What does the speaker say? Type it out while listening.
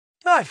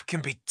Life can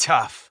be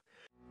tough.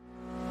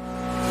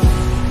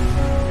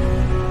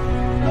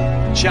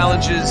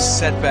 Challenges,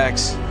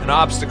 setbacks, and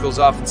obstacles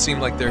often seem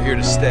like they're here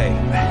to stay.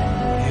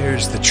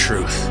 Here's the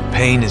truth.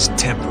 Pain is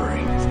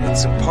temporary.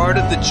 It's a part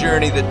of the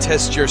journey that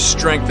tests your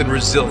strength and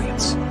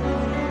resilience.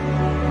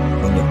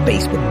 When you're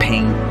faced with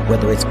pain,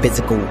 whether it's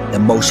physical,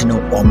 emotional,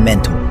 or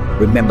mental,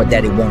 remember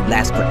that it won't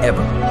last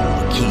forever.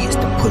 The key is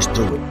to push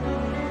through it.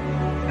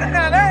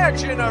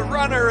 Imagine a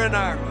runner in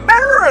a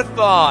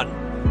marathon!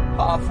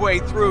 Halfway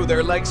through,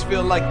 their legs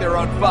feel like they're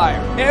on fire.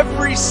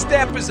 Every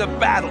step is a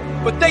battle,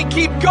 but they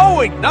keep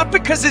going, not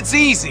because it's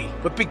easy,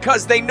 but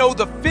because they know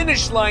the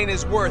finish line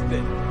is worth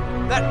it.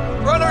 That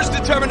runner's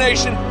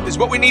determination is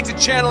what we need to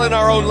channel in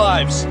our own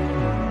lives.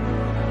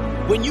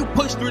 When you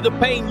push through the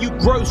pain, you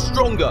grow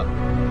stronger.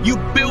 You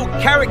build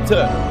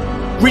character,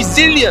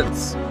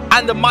 resilience,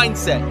 and a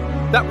mindset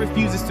that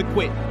refuses to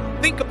quit.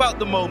 Think about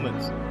the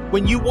moments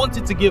when you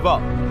wanted to give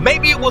up.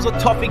 Maybe it was a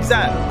tough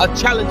exam, a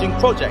challenging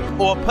project,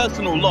 or a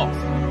personal loss.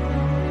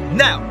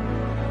 Now,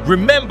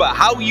 remember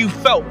how you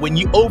felt when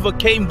you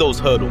overcame those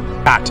hurdles.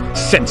 That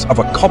sense of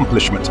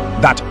accomplishment,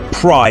 that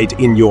pride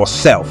in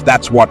yourself,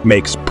 that's what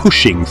makes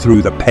pushing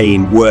through the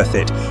pain worth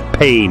it.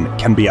 Pain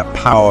can be a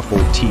powerful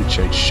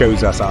teacher. It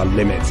shows us our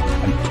limits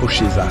and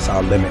pushes us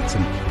our limits.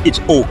 And it's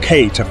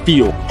okay to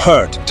feel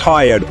hurt,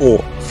 tired, or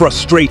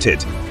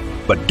frustrated.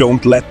 But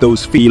don't let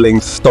those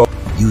feelings stop.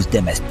 Use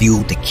them as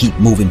fuel to keep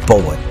moving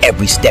forward.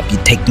 Every step you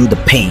take through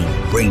the pain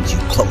brings you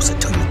closer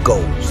to your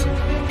goals.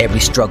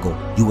 Every struggle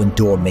you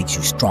endure makes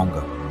you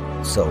stronger.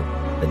 So,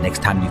 the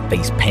next time you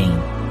face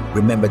pain,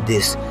 remember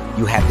this: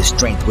 you have the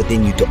strength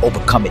within you to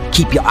overcome it.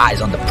 Keep your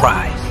eyes on the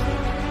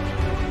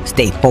prize.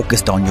 Stay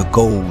focused on your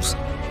goals.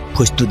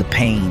 Push through the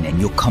pain and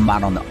you'll come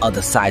out on the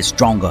other side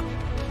stronger,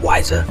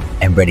 wiser,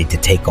 and ready to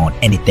take on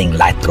anything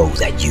life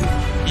throws at you.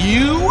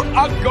 You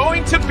are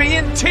going to be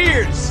in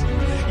tears.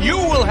 You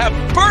will have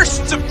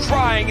bursts of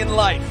crying in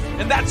life,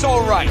 and that's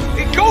all right.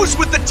 It goes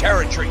with the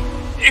territory.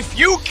 If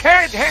you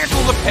can't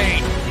handle the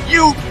pain,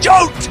 you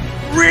don't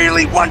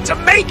really want to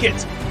make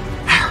it.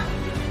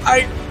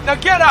 Now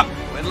get up.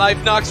 When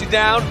life knocks you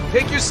down,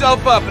 pick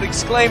yourself up and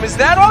exclaim, "Is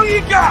that all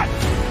you got?"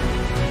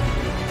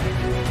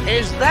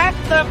 Is that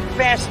the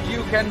best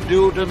you can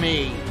do to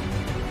me?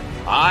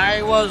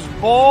 I was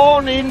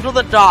born into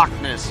the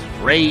darkness,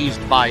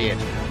 raised by it,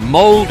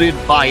 molded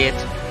by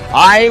it.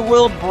 I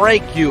will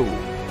break you.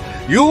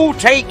 You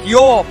take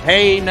your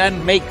pain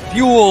and make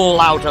fuel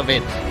out of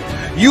it.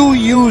 You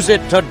use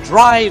it to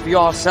drive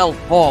yourself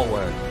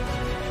forward.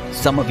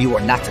 Some of you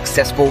are not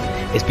successful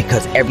is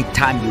because every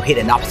time you hit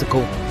an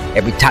obstacle,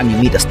 every time you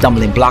meet a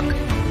stumbling block,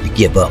 you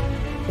give up.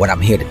 What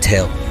I'm here to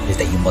tell is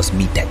that you must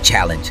meet that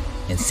challenge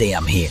and say,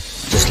 "I'm here."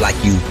 Just like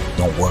you,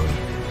 don't worry.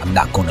 I'm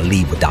not going to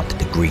leave without the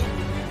degree.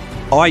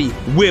 I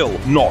will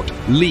not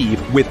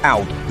leave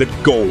without the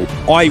goal.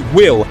 I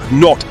will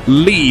not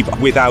leave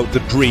without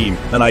the dream.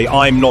 And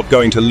I'm not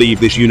going to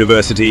leave this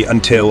university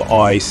until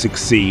I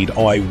succeed.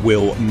 I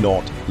will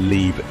not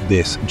leave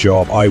this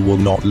job. I will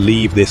not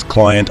leave this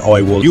client.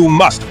 You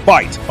must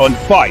fight and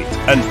fight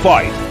and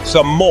fight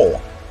some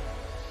more.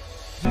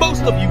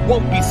 Most of you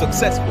won't be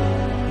successful.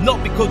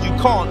 Not because you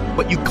can't,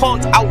 but you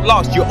can't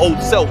outlast your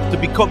old self to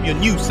become your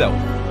new self.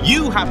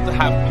 You have to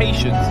have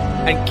patience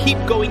and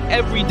keep going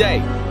every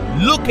day.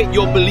 Look at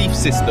your belief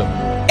system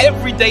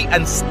every day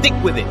and stick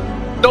with it.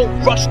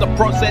 Don't rush the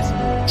process.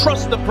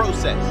 Trust the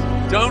process.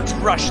 Don't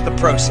rush the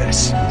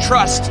process.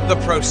 Trust the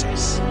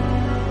process.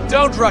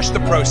 Don't rush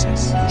the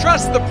process.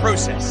 Trust the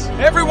process.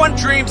 Everyone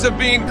dreams of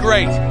being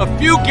great. A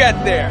few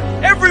get there.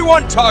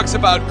 Everyone talks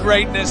about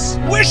greatness,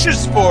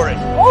 wishes for it,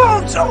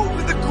 holds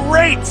over the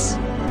greats.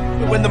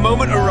 But when the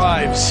moment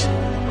arrives,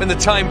 when the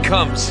time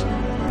comes,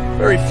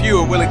 very few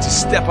are willing to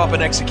step up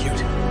and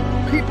execute.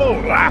 People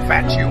laugh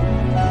at you,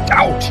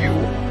 doubt you.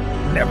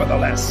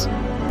 Nevertheless,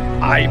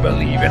 I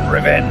believe in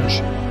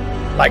revenge.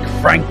 Like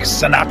Frank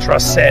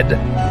Sinatra said,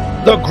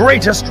 the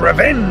greatest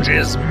revenge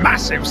is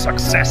massive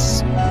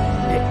success.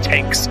 It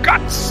takes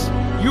guts.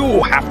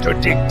 You have to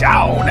dig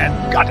down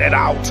and gut it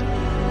out.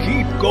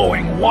 Keep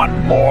going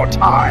one more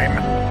time.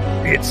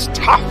 It's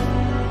tough,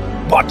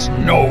 but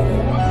no,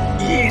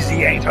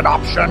 easy ain't an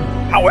option.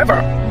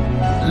 However,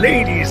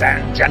 ladies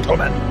and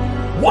gentlemen,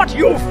 what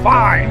you'll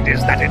find is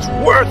that it's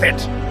worth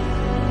it.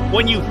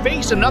 When you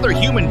face another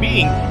human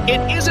being, it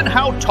isn't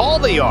how tall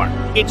they are.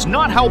 It's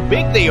not how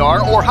big they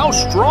are or how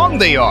strong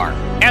they are.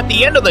 At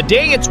the end of the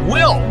day, it's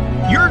will.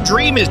 Your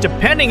dream is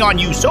depending on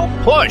you, so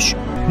push.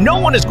 No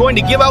one is going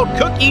to give out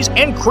cookies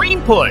and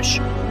cream push.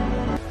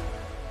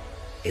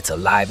 It's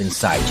alive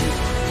inside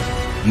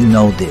you. You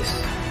know this.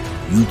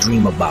 You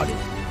dream about it.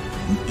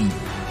 You eat,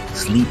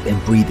 sleep,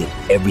 and breathe it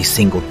every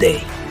single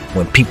day.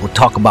 When people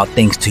talk about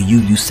things to you,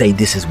 you say,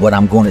 "This is what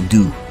I'm going to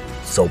do."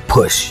 So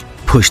push.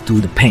 Push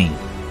through the pain.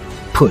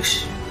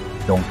 Push.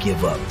 Don't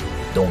give up.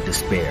 Don't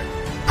despair.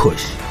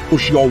 push.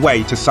 Push your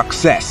way to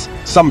success.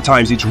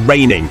 Sometimes it's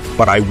raining,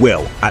 but I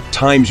will. At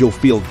times you'll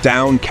feel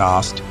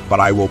downcast,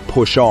 but I will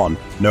push on.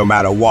 No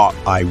matter what,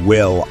 I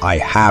will. I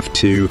have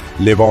to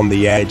live on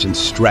the edge and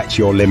stretch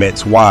your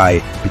limits.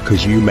 Why?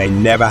 Because you may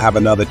never have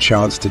another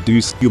chance to do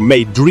so. You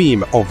may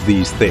dream of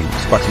these things,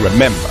 but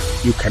remember,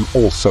 you can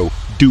also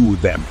do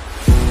them.